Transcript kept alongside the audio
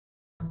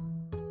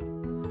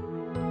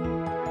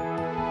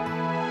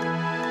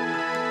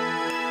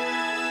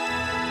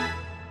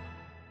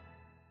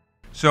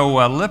So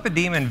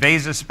lipedema and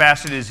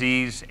vasospastic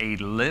disease, a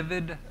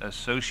livid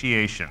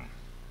association.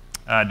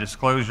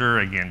 Disclosure,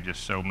 again,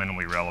 just so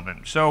minimally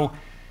relevant. So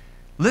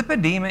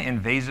lipedema and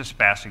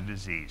vasospastic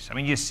disease. I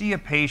mean, you see a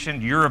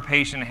patient, you're a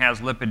patient who has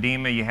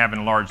lipedema, you have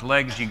enlarged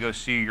legs, you go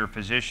see your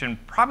physician.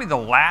 Probably the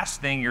last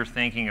thing you're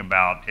thinking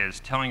about is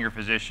telling your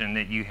physician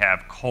that you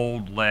have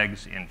cold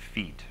legs and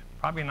feet.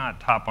 Probably not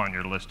top on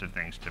your list of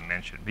things to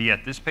mention. But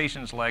yet this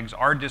patient's legs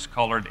are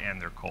discolored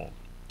and they're cold.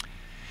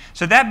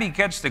 So that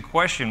begets the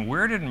question,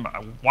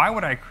 why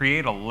would I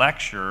create a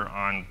lecture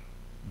on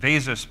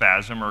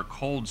vasospasm or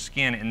cold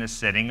skin in the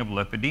setting of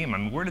lipedema? I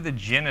mean, where did the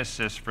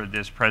genesis for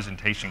this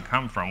presentation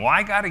come from? Well,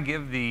 I got to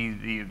give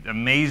the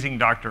amazing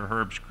Dr.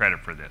 Herbst credit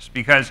for this,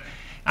 because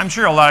I'm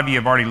sure a lot of you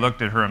have already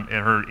looked at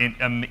her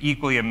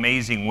equally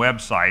amazing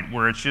website,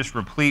 where it's just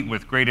replete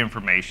with great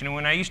information. And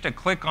when I used to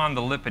click on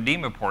the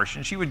lipedema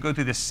portion, she would go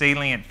through the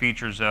salient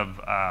features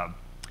of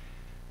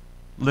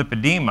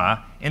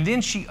lipedema, and then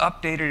she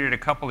updated it a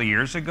couple of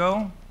years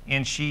ago,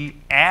 and she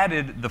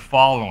added the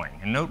following.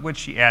 And note what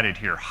she added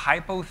here: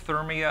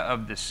 hypothermia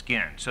of the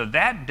skin. So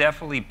that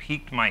definitely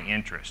piqued my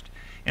interest.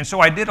 And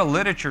so I did a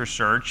literature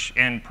search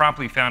and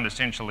promptly found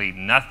essentially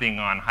nothing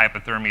on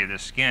hypothermia of the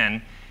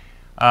skin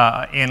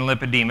in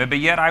lipedema, but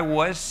yet I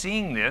was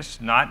seeing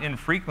this not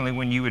infrequently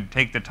when you would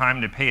take the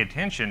time to pay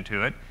attention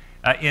to it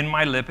in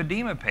my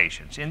lipedema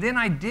patients. And then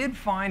I did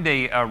find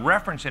a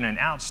reference in an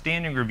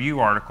outstanding review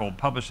article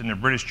published in the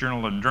British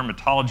Journal of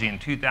Dermatology in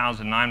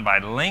 2009 by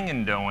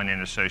Langendoen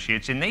and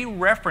Associates, and they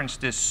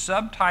referenced this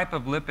subtype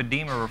of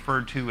lipedema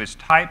referred to as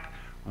type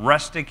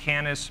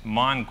Rusticanus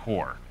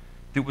Moncor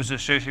that was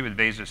associated with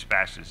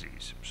vasospastic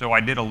disease. So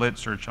I did a lit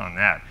search on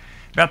that.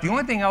 About the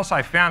only thing else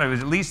I found,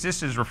 at least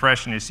this is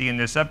refreshing to see, in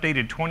this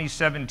updated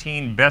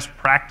 2017 best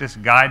practice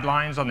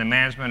guidelines on the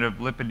management of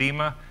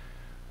lipedema.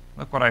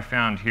 Look what I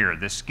found here.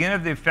 The skin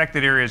of the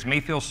affected areas may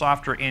feel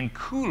softer and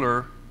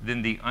cooler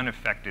than the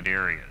unaffected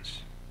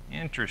areas.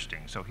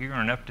 Interesting. So here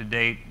on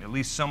up-to-date, at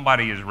least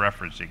somebody is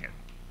referencing it.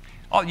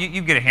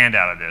 You get a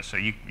handout of this, so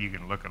you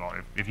can look at all.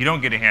 If you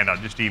don't get a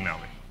handout, just email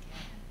me.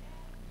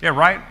 Yeah,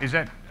 right? Is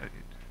that,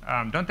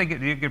 don't they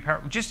get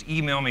power? Just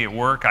email me at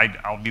work.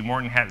 I'll be more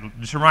than happy.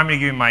 Just remind me to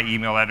give you my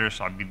email address.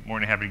 I'll be more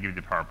than happy to give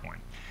you the PowerPoint.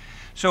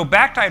 So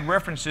back to, I'd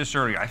referenced this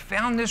earlier. I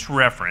found this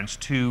reference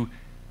to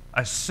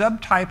a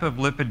subtype of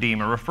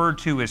lipedema referred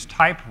to as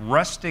type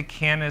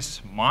Rusticanus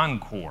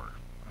Moncor.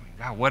 I mean,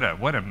 God,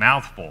 what a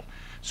mouthful.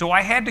 So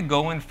I had to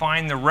go and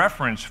find the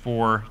reference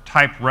for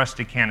type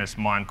Rusticanus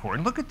Moncor.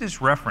 And look at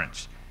this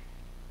reference.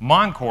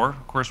 Moncor,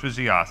 of course, was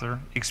the author.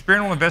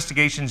 Experimental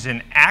Investigations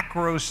in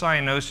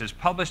Erythrocyanosis,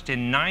 published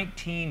in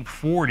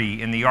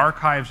 1940 in the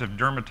Archives of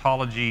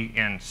Dermatology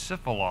and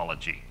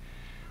Syphilology.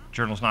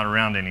 Journal's not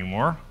around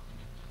anymore.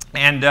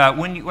 And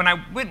when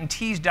I went and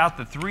teased out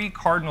the three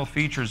cardinal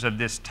features of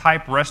this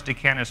type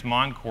Rusticanus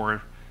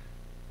Moncor,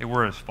 they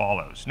were as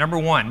follows. Number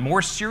one,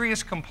 more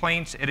serious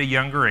complaints at a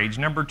younger age.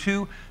 Number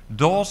two,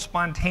 dull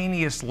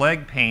spontaneous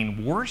leg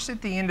pain, worse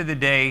at the end of the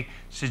day,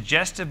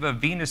 suggestive of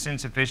venous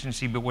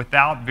insufficiency but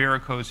without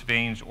varicose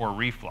veins or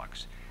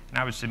reflux. And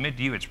I would submit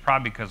to you it's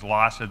probably because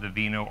loss of the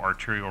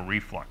veno-arterial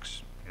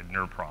reflux and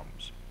nerve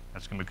problems.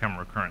 That's going to become a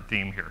recurrent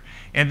theme here.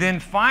 And then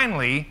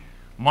finally,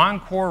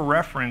 Moncor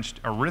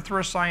referenced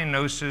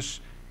erythrocyanosis,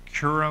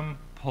 Crurum,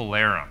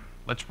 Puellarum.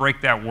 Let's break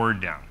that word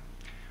down.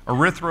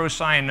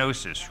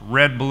 Erythrocyanosis,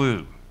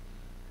 red-blue.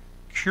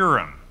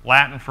 Crurum,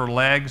 Latin for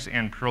legs,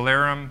 and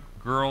Puellarum,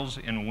 girls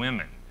and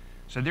women.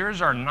 So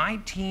there's our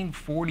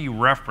 1940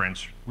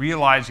 reference,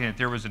 realizing that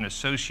there was an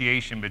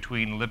association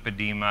between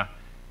lipedema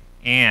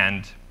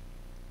and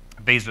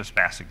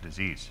vasospastic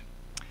disease.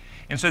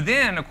 And so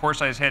then, of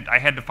course, I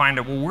had to find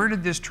out, well, where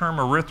did this term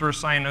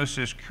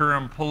erythrocyanosis,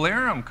 Crurum,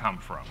 Puellarum come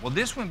from? Well,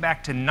 this went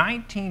back to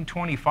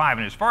 1925,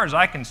 and as far as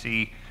I can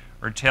see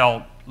or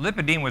tell,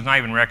 lipedema was not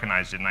even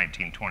recognized in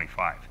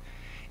 1925.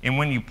 And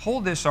when you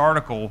pull this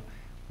article,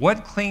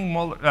 what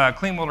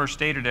Klingmuller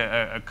stated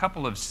a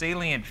couple of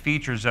salient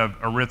features of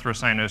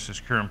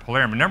erythrocyanosis, Crurum,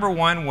 Puellarum. Number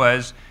one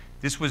was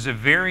this was a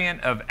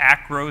variant of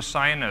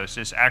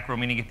acrocyanosis, acro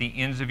meaning at the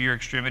ends of your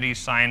extremities,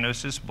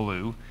 cyanosis,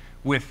 blue,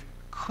 with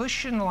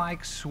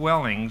cushion-like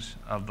swellings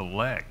of the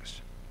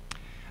legs.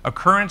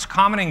 Occurrence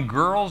common in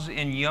girls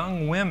and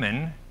young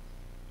women.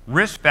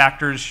 Risk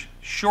factors,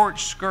 short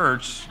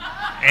skirts,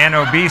 and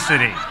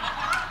obesity.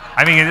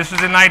 I mean, this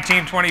was a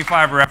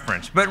 1925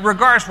 reference. But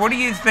regardless, what do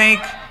you think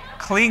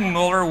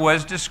Klingmuller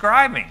was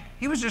describing?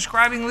 He was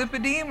describing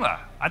lipedema.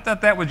 I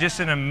thought that was just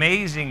an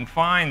amazing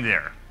find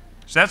there.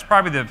 So that's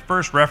probably the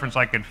first reference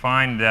I could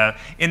find.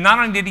 And not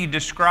only did he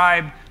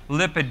describe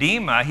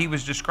lipedema, he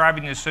was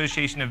describing the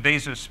association of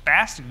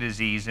vasospastic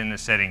disease in the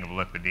setting of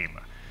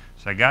lipedema.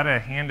 So I got to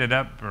hand it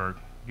up, or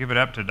give it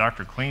up to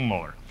Dr.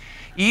 Klingmuller.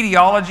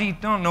 Etiology,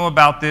 don't know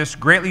about this.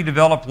 Greatly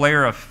developed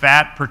layer of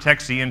fat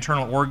protects the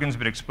internal organs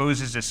but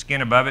exposes the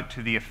skin above it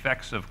to the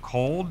effects of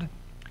cold.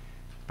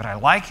 But I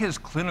like his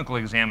clinical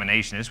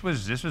examination. This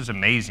was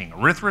amazing.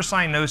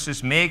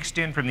 Erythrocyanosis may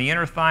extend from the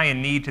inner thigh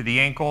and knee to the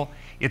ankle.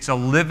 It's a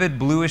livid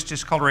bluish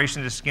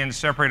discoloration of the skin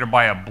separated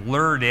by a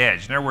blurred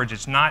edge. In other words,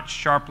 it's not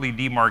sharply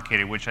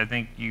demarcated, which I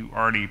think you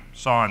already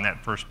saw in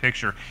that first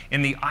picture.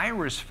 And the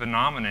iris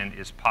phenomenon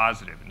is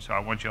positive. And so I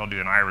want you all to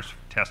do an iris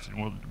test,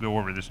 and we'll go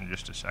over this in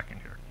just a second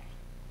here.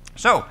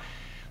 So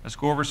let's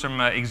go over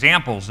some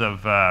examples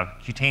of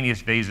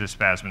cutaneous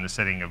vasospasm in the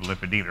setting of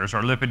lipedema. There's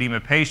our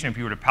lipedema patient. If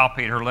you were to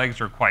palpate her legs,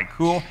 they're quite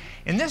cool.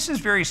 And this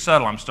is very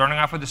subtle. I'm starting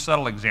off with a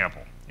subtle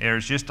example.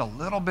 There's just a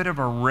little bit of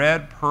a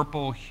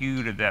red-purple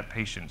hue to that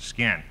patient's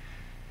skin.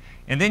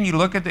 And then you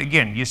look at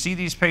again, you see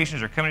these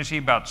patients are coming to see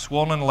about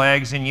swollen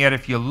legs, and yet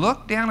if you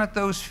look down at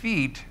those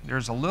feet,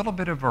 there's a little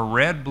bit of a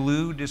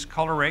red-blue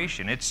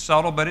discoloration. It's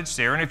subtle, but it's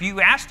there. And if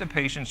you ask the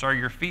patients, are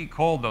your feet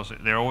cold,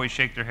 they always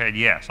shake their head,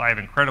 yes, I have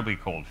incredibly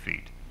cold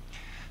feet.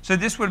 So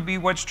this would be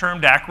what's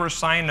termed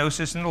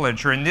acrocyanosis in the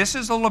literature, and this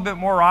is a little bit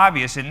more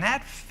obvious, and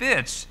that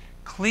fits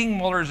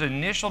Klingmuller's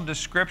initial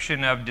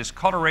description of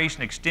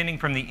discoloration extending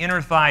from the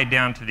inner thigh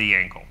down to the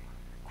ankle.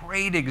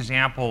 Great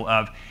example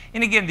of,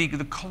 and again, the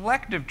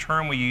collective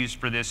term we use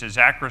for this is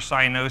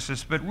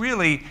acrocyanosis, but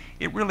really,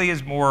 it really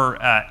is more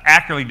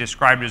accurately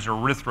described as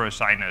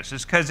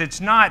erythrocyanosis, because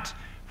it's not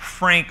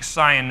frank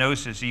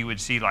cyanosis you would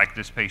see like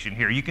this patient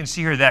here. You can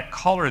see here that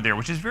color there,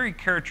 which is very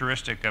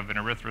characteristic of an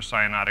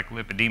erythrocyanotic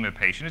lipedema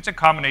patient. It's a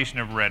combination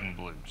of red and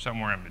blue,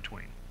 somewhere in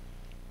between.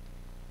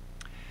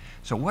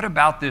 So what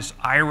about this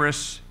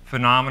iris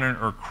phenomenon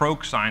or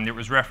Crocq sign that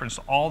was referenced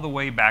all the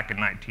way back in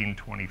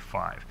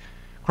 1925?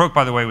 Crocq,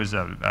 by the way, was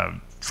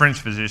a French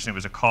physician. It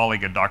was a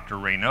colleague of Dr.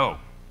 Raynaud,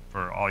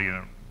 for all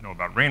you know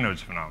about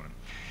Raynaud's phenomenon.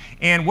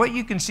 And what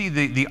you can see,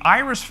 the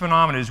iris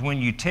phenomenon is when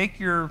you take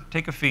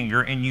a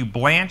finger and you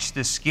blanch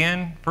the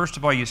skin. First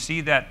of all, you see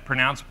that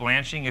pronounced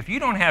blanching. If you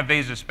don't have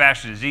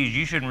vasospastic disease,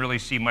 you shouldn't really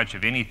see much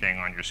of anything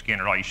on your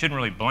skin at all. You shouldn't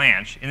really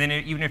blanch. And then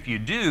even if you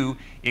do,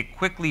 it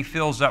quickly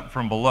fills up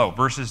from below.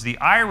 Versus the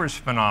iris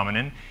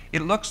phenomenon,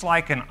 it looks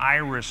like an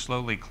iris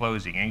slowly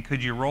closing. And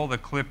could you roll the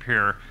clip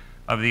here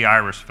of the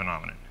iris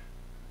phenomenon?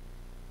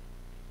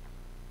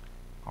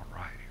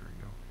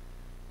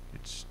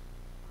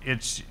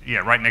 Yeah,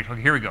 right next.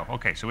 Okay, here we go.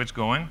 Okay, so it's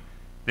going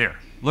there.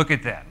 Look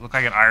at that. Look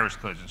like an iris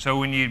closing. So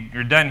when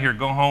you're done here,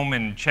 go home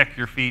and check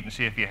your feet and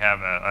see if you have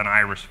an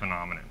iris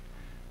phenomenon.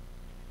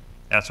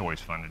 That's always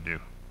fun to do.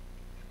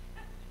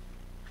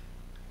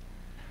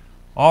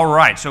 All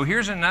right, so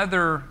here's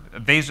another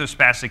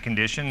vasospastic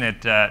condition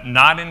that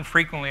not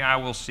infrequently I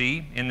will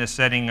see in the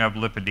setting of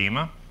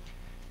lipedema.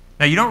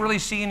 Now, you don't really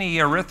see any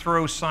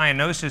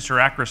erythrocyanosis or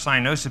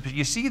acrocyanosis, but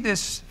you see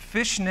this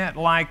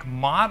fishnet-like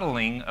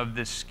modeling of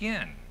the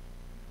skin.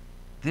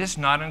 This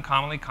not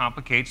uncommonly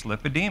complicates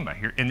lipedema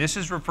here, and this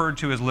is referred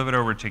to as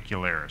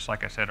livedo-reticularis.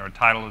 Like I said, our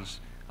title is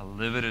a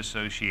livid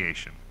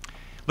association.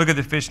 Look at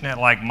the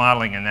fishnet-like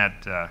modeling in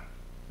that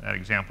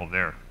example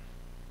there.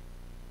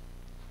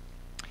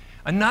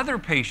 Another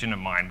patient of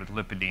mine with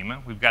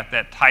lipedema, we've got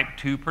that type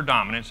 2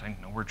 predominance. I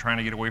know we're trying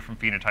to get away from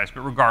phenotypes,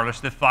 but regardless,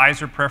 the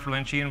thighs are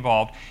preferentially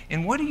involved.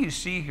 And what do you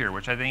see here,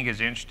 which I think is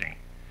interesting?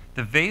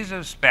 The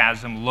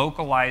vasospasm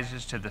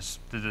localizes to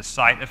the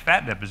site of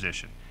fat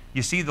deposition.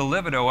 You see the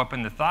livedo up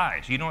in the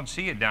thighs. You don't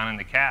see it down in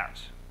the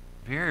calves.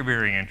 Very,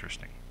 very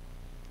interesting.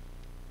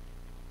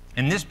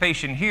 And this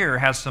patient here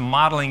has some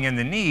modeling in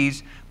the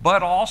knees,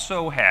 but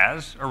also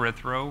has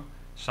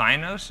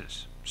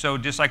erythrocyanosis. So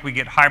just like we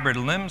get hybrid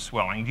limb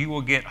swelling, you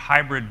will get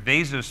hybrid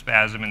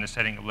vasospasm in the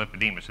setting of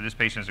lipedema. So this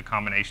patient is a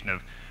combination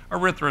of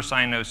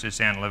erythrocyanosis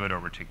and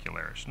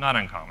livedo-reticularis. Not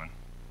uncommon.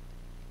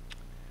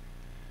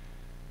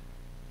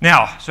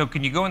 Now, so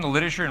can you go in the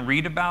literature and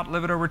read about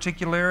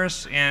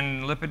livedo-reticularis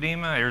and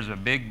lipedema? There's a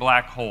big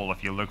black hole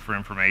if you look for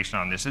information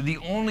on this. And the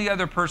only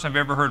other person I've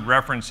ever heard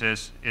reference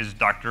this is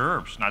Dr.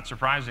 Erbs, not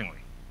surprisingly.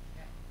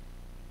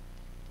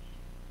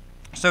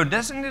 So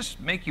doesn't this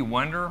make you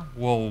wonder,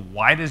 well,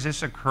 why does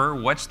this occur?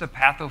 What's the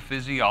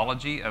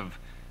pathophysiology of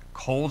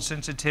cold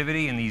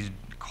sensitivity and these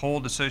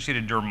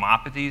cold-associated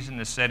dermopathies in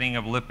the setting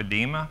of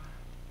lipedema?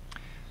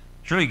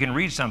 Surely you can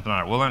read something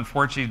on it. Well,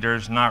 unfortunately,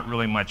 there's not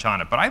really much on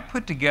it. But I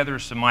put together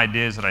some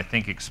ideas that I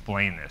think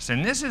explain this.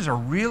 And this is a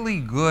really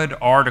good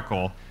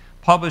article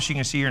published, you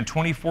can see here, in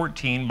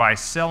 2014 by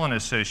Sell and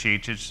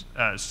Associates,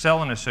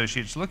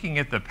 looking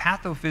at the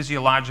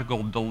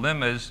pathophysiological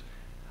dilemmas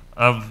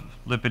of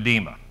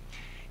lipedema.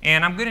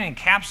 And I'm going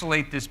to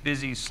encapsulate this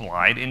busy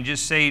slide and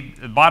just say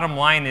the bottom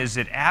line is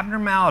that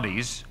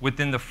abnormalities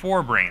within the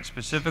forebrain,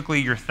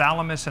 specifically your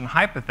thalamus and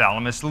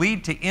hypothalamus,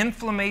 lead to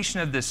inflammation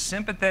of the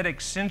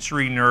sympathetic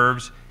sensory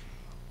nerves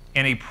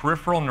and a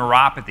peripheral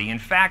neuropathy. In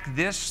fact,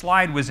 this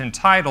slide was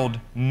entitled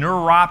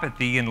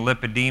Neuropathy in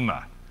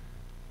Lipedema.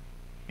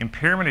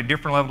 Impairment at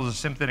different levels of the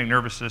sympathetic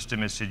nervous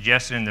system is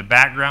suggested in the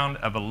background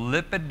of a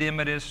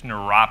lipidematous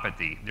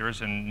neuropathy.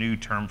 There's a new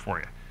term for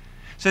you.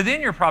 So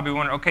then you're probably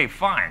wondering, okay,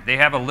 fine, they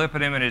have a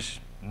lipidematous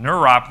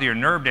neuropathy or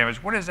nerve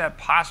damage. What does that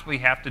possibly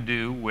have to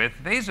do with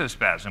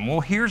vasospasm? Well,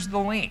 here's the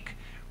link.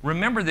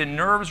 Remember that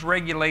nerves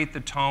regulate the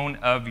tone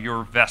of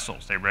your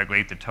vessels. They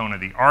regulate the tone of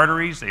the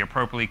arteries. They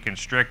appropriately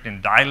constrict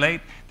and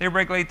dilate. They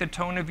regulate the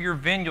tone of your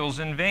venules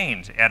and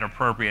veins at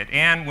appropriate.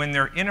 And when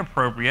they're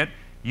inappropriate,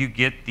 you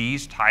get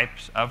these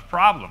types of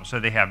problems. So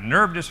they have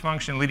nerve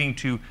dysfunction leading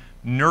to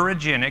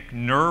neurogenic,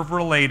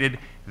 nerve-related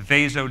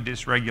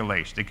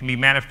vasodysregulation. It can be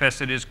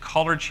manifested as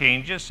color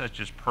changes such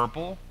as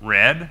purple,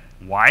 red,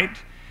 white,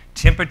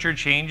 temperature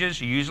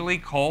changes, usually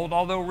cold,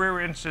 although rare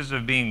instances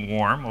of being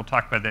warm. We'll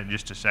talk about that in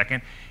just a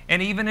second.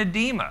 And even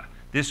edema.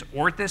 This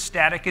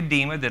orthostatic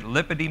edema that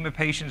lipedema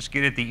patients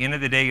get at the end of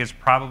the day is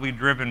probably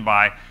driven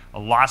by a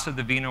loss of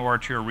the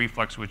veno-arterial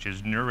reflex, which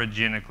is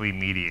neurogenically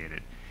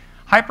mediated.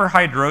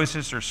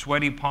 Hyperhidrosis or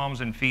sweaty palms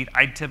and feet,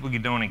 I typically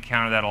don't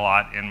encounter that a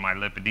lot in my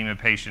lipedema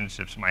patients.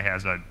 If somebody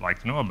has, I'd like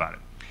to know about it.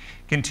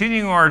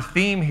 Continuing our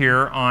theme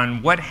here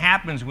on what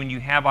happens when you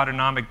have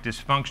autonomic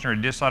dysfunction or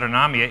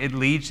dysautonomia, it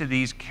leads to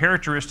these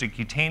characteristic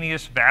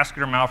cutaneous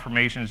vascular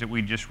malformations that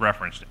we just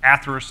referenced.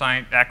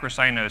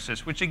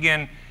 Erythrocyanosis, which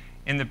again,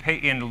 in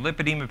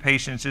lipedema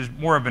patients is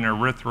more of an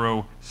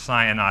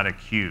erythrocyanotic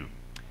hue.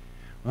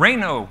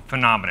 Raynaud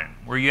phenomenon,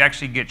 where you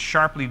actually get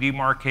sharply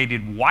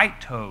demarcated white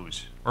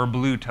toes or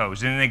blue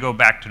toes, and then they go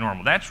back to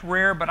normal. That's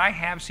rare, but I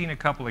have seen a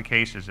couple of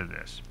cases of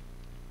this.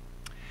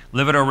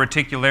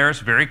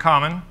 Livedo-reticularis, very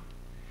common.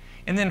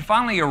 And then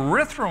finally,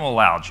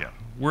 erythromelalgia,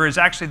 where it's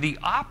actually the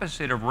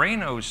opposite of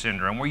Raynaud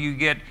syndrome, where you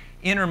get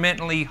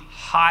intermittently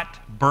hot,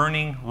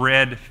 burning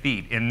red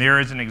feet. And there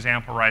is an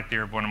example right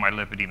there of one of my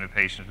lipedema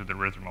patients with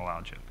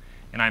erythromelalgia.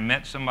 And I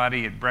met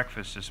somebody at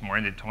breakfast this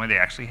morning that told me they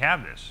actually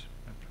have this.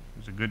 It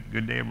was a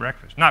good day of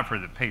breakfast. Not for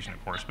the patient,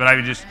 of course, but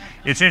it's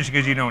interesting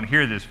because you don't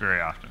hear this very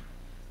often.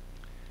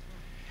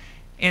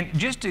 And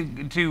just to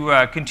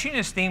continue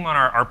this theme on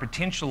our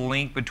potential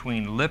link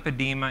between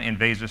lipedema and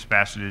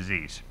vasospastic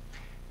disease.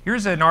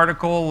 Here's an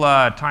article,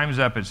 time's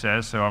up it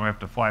says, so I'm going to have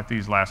to fly through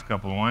these last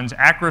couple of ones.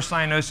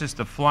 Acrocyanosis,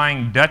 the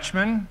Flying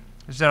Dutchman.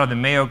 This is out of the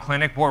Mayo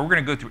Clinic. Boy, we're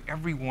going to go through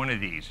every one of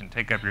these and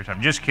take up your time.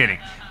 Just kidding.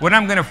 What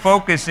I'm going to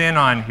focus in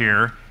on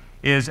here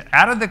is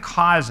out of the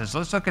causes,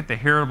 let's look at the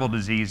heritable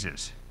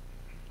diseases.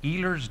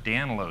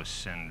 Ehlers-Danlos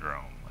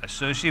syndrome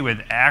associated with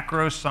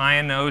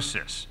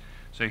acrocyanosis.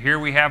 So here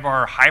we have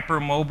our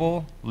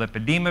hypermobile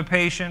lipedema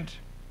patient.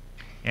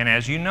 And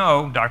as you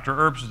know, Dr.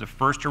 Erbs is the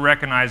first to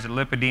recognize that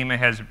lipedema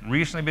has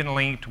recently been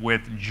linked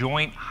with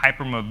joint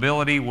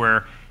hypermobility,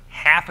 where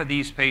half of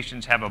these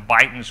patients have a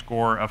Beighton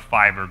score of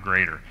 5 or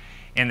greater.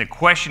 And the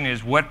question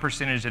is, what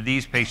percentage of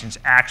these patients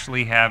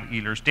actually have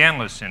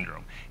Ehlers-Danlos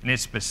syndrome? And a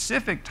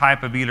specific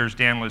type of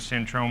Ehlers-Danlos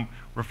syndrome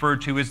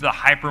referred to as the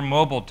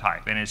hypermobile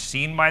type. And as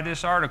seen by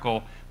this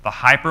article, the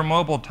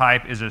hypermobile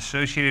type is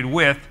associated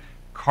with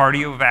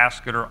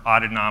cardiovascular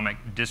autonomic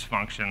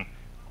dysfunction,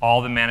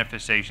 all the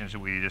manifestations that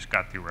we just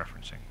got through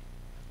referencing.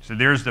 So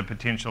there's the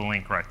potential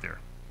link right there.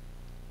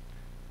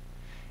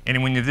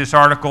 And when this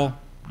article,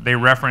 they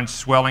reference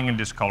swelling and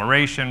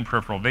discoloration,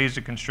 peripheral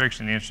vasoconstriction.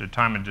 In the interest of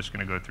time, I'm just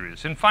going to go through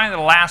this. And finally,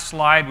 the last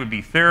slide would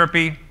be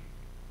therapy.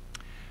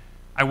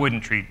 I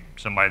wouldn't treat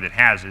somebody that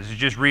has this. It's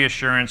just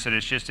reassurance that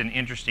it's just an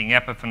interesting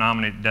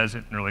epiphenomenon. It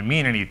doesn't really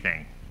mean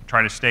anything.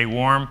 Try to stay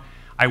warm.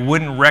 I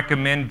wouldn't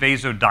recommend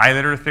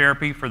vasodilator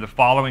therapy for the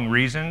following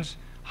reasons.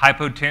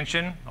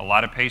 Hypotension, a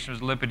lot of patients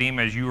with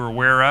lipedema, as you are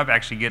aware of,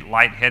 actually get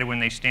lightheaded when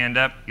they stand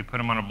up. You put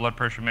them on a blood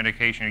pressure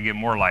medication, you get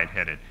more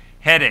lightheaded.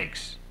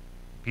 Headaches.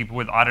 People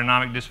with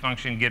autonomic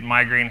dysfunction get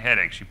migraine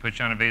headaches. You put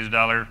you on a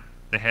vasodilator,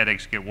 the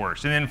headaches get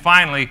worse. And then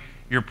finally,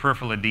 your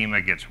peripheral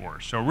edema gets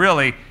worse. So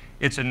really,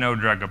 it's a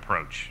no-drug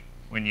approach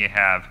when you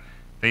have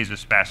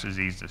vasospastic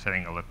disease that's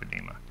setting a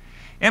lipedema.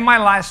 And my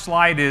last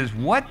slide is,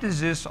 what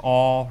does this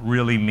all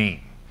really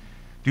mean?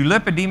 Do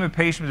lipedema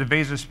patients with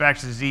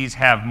vasospastic disease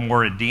have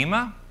more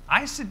edema?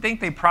 I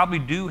think they probably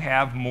do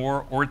have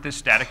more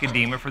orthostatic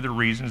edema for the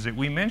reasons that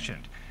we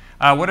mentioned.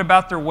 What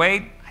about their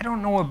weight? I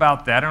don't know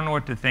about that. I don't know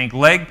what to think.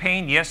 Leg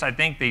pain? Yes, I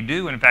think they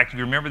do. In fact, if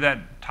you remember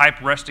that type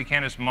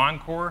Rusticanus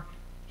Moncor,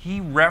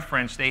 he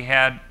referenced they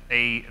had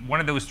one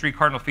of those 3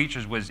 cardinal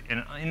features was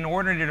an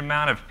inordinate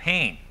amount of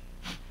pain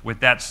with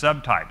that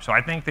subtype. So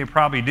I think they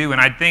probably do,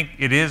 and I think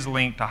it is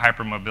linked to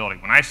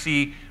hypermobility. When I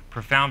see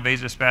profound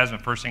vasospasm,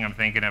 the first thing I'm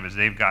thinking of is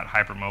they've got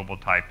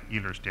hypermobile type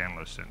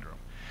Ehlers-Danlos syndrome.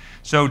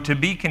 So to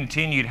be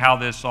continued how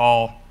this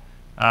all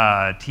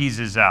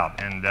teases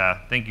out, and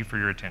thank you for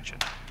your attention.